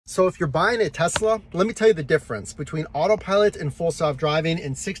So if you're buying a Tesla, let me tell you the difference between autopilot and full self-driving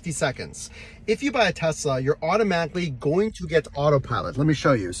in 60 seconds. If you buy a Tesla, you're automatically going to get autopilot. Let me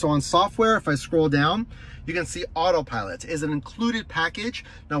show you. So on software, if I scroll down, you can see autopilot is an included package.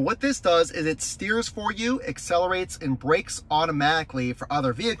 Now what this does is it steers for you, accelerates and brakes automatically for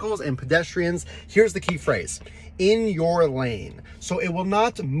other vehicles and pedestrians. Here's the key phrase: in your lane. So it will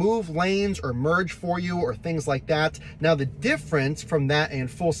not move lanes or merge for you or things like that. Now the difference from that and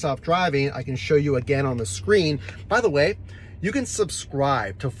full self-driving, I can show you again on the screen. By the way, you can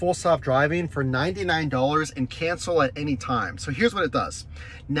subscribe to Full Self-Driving for $99 and cancel at any time. So here's what it does.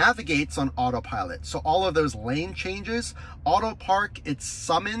 Navigates on autopilot. So all of those lane changes, auto park, it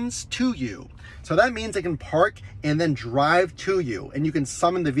summons to you. So that means it can park and then drive to you, and you can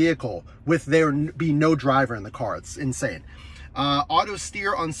summon the vehicle with there be no driver in the car. It's insane. Auto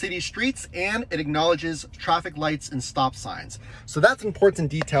steer on city streets, and it acknowledges traffic lights and stop signs. So that's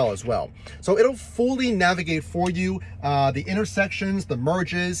important detail as well. So it'll fully navigate for you the intersections, the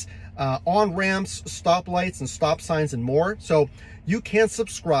merges, on ramps, stoplights and stop signs and more. So you can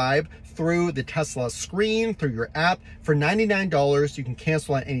subscribe through the Tesla screen, through your app for $99. You can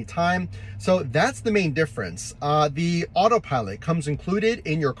cancel at any time. So that's the main difference. The autopilot comes included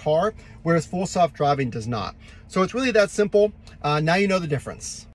in your car, whereas full self-driving does not. So it's really that simple. Now you know the difference.